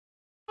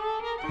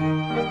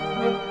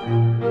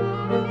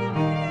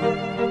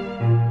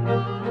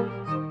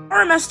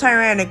RMS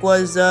Tyrannic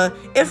was,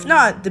 if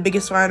not the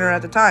biggest liner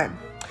at the time.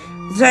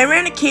 The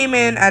Tyrannic came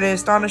in at an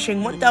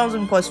astonishing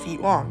 1,000 plus feet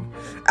long.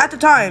 At the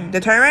time, the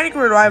Tyrannic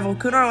would rival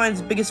Cunard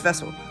Line's biggest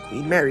vessel,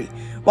 Queen Mary,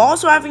 while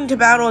also having to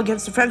battle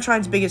against the French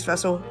line's biggest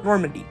vessel,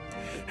 Normandy.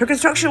 Her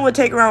construction would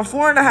take around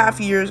 4.5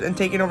 years and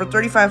taking over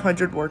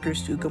 3,500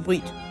 workers to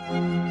complete.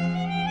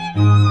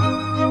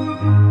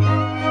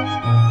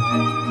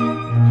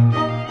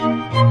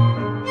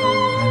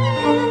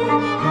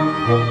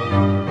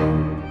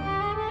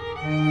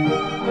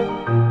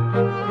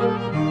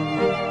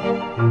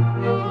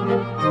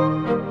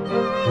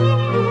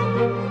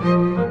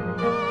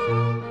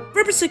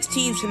 November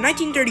 16th,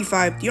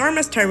 1935, the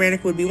R.M.S.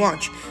 Tyrannic would be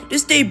launched.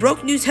 This day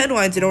broke news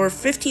headlines and over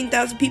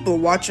 15,000 people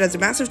watched as a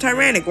massive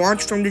Tyrannic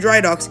launched from the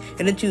dry docks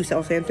and into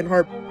Southampton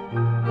Harbor.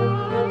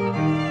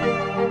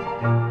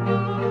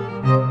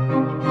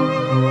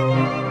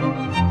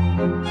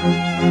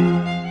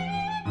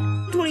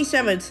 November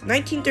 27th,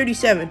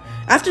 1937,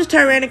 after the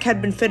Tyrannic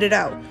had been fitted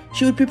out,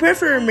 she would prepare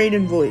for her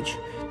maiden voyage.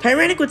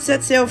 Tyrannic would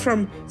set sail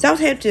from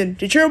Southampton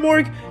to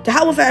Cherbourg to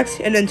Halifax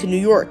and then to New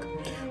York.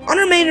 On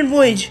her maiden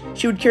voyage,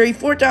 she would carry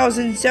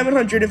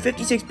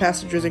 4,756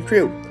 passengers and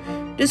crew.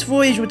 This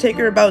voyage would take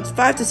her about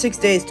 5 to 6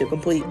 days to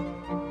complete.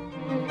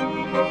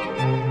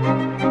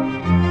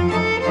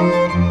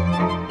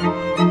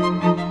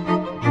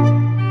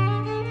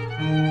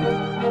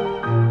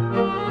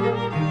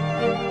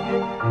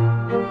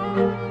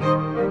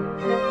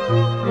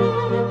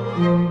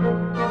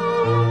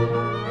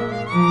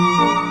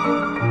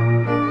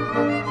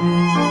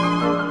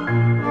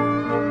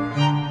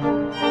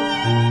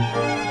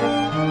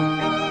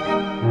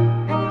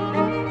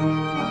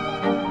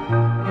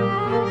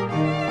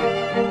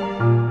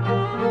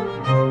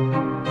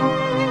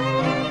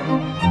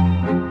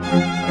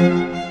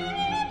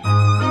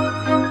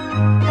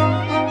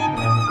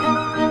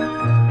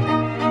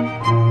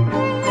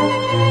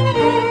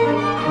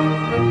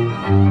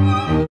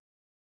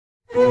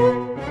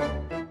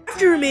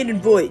 After her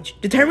maiden voyage,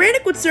 the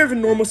Tyrannic would serve a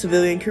normal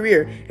civilian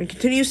career and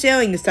continue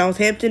sailing the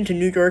Southampton to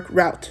New York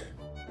route.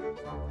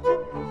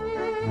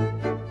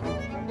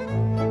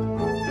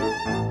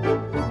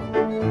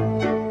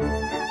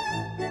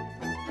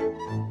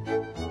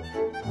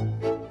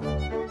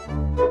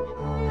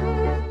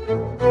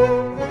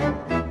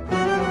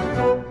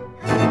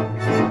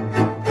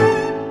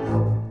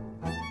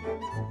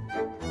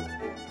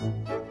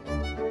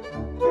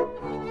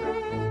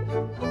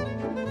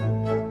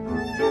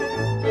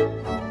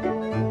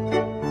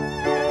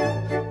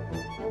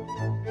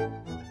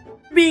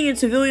 Being in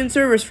civilian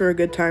service for a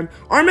good time,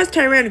 R.M.S.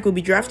 Tyrannic would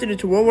be drafted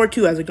into World War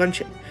II as a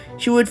gunship.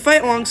 She would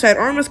fight alongside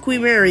R.M.S.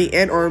 Queen Mary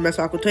and R.M.S.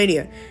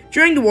 Aquitania.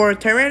 During the war,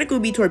 Tyrannic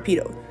would be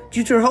torpedoed.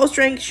 Due to her hull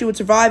strength, she would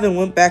survive and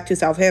went back to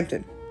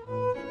Southampton.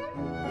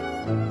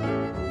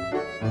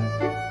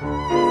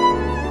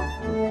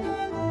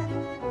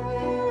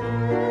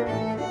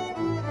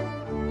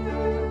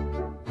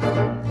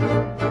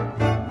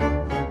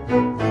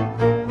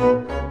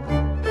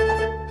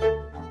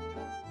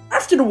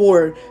 After the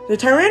war, the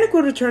Tyrannic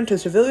would return to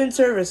civilian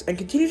service and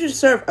continue to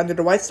serve under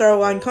the White Star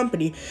Line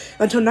Company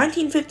until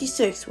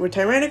 1956, where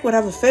Tyrannic would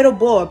have a fatal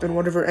blow-up in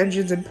one of her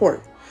engines in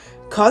port,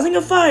 causing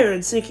a fire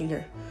and sinking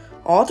her.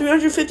 All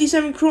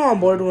 357 crew on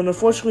board would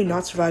unfortunately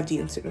not survive the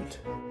incident.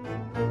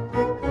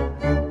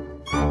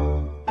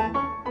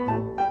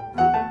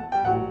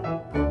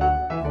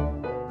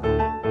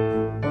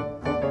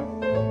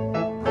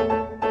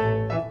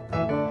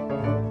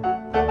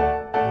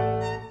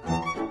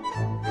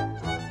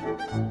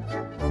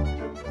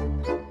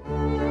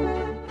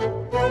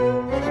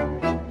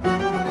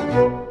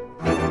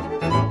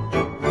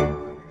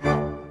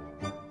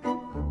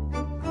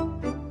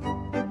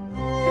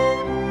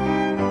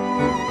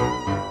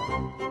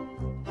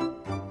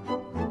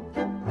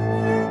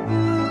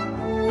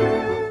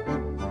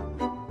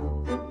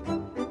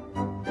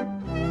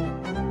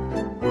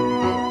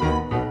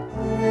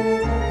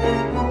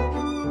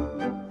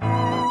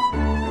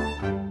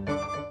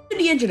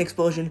 Engine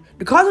explosion.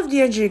 The cause of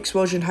the engine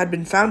explosion had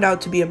been found out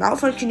to be a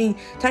malfunctioning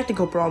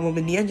technical problem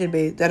in the engine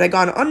bay that had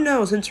gone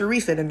unknown since her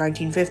refit in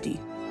 1950.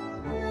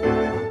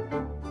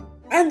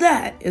 And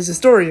that is the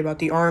story about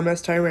the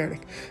RMS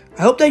Tyrannic.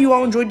 I hope that you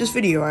all enjoyed this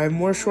video. I have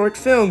more short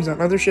films on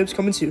other ships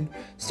coming soon.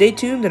 Stay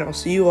tuned and I'll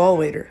see you all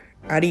later.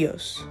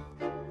 Adios.